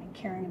and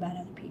caring about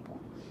other people.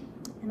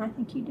 And I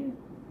think you do.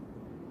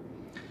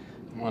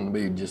 Wanting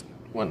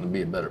to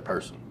be a better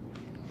person.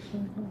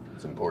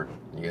 It's important.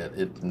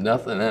 If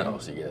nothing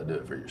else, you gotta do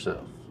it for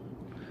yourself.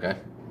 Okay?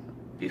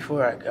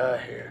 Before I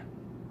got here,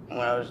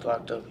 when I was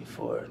locked up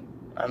before,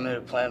 I made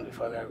a plan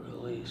before I got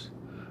released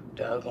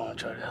that I was going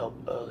to try to help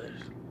others.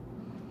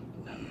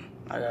 And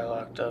I got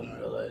locked up and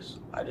realized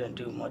I didn't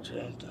do much of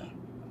anything.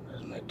 I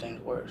just made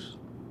things worse.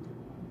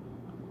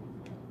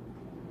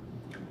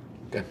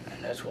 Okay.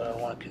 And that's what I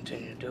want to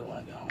continue to do when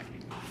I get home.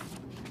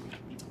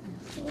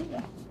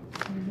 Absolutely.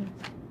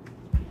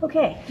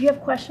 Okay, do you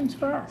have questions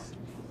for us?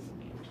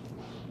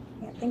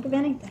 Can't think of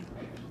anything.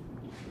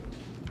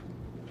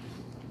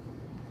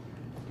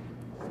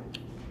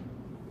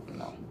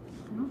 No.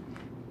 No?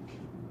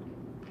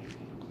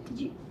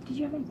 Did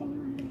you have anything you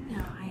wanted to add?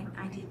 No,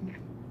 I didn't.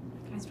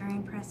 I was very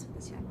impressed with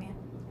this young man.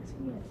 Yes,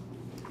 he is.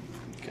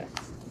 Okay.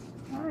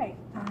 All right.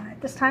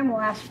 At this time,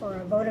 we'll ask for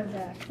a vote of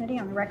the committee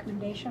on the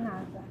recommendation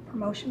of the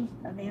promotion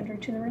of Andrew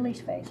to the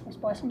release phase. Ms.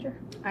 Blessinger?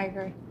 I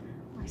agree.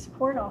 I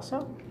support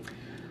also.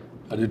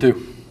 I do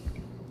too.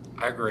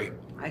 I agree.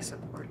 I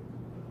support.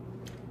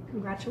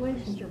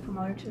 Congratulations, you're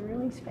promoted to the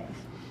release phase.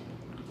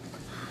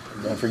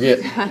 Don't forget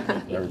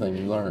everything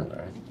you learned, all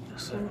right?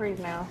 Yes, You sir. can breathe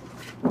now.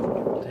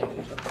 Thank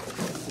you.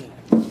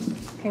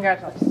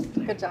 Congratulations.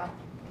 Good job.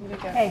 You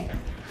did good. Hey,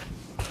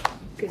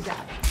 good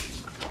job.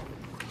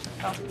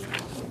 Oh.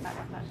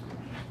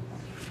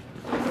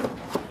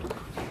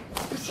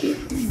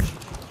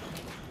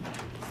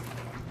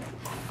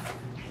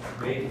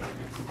 Great.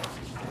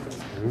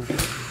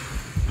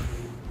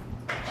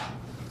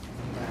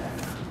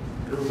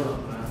 Good luck,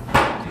 man.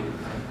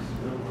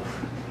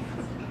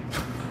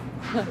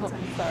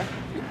 I'm sorry.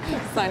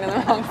 Signed in the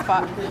wrong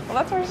spot. Well,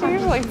 that's where she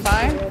usually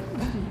signs.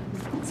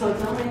 So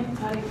tell me,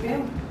 how do you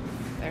feel?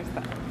 There's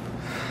that.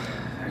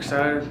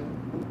 Excited.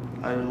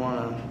 I just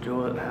want to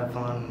do it, have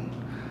fun,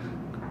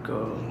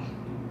 go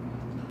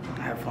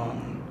have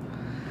fun.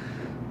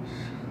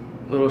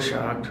 A little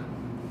shocked.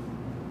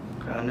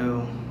 I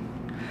knew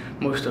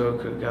most of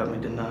it could have got me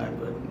denied,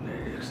 but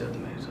they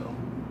accepted me, so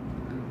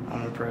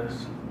I'm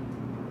impressed.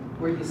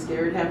 Were you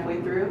scared halfway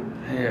through?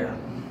 Yeah,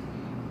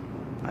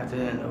 at the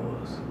end I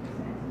was.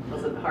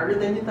 Was it harder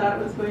than you thought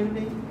it was going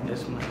to be?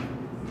 Yes, ma'am.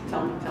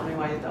 Tell me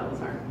why you thought it was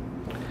hard.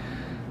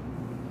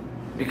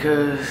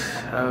 Because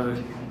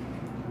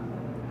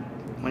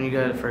when you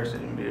got the first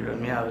interview with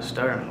me, I was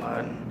stuttering a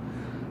lot, and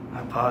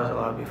I paused a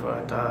lot before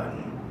I thought,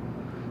 and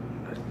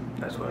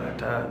that's what I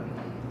thought.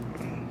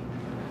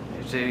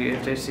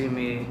 If they see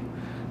me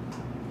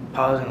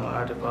pausing a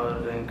lot, they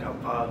probably think I'll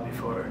pause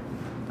before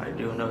I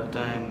do another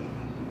thing,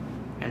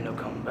 and they'll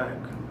come back.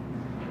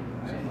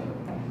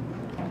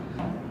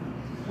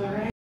 All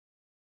right.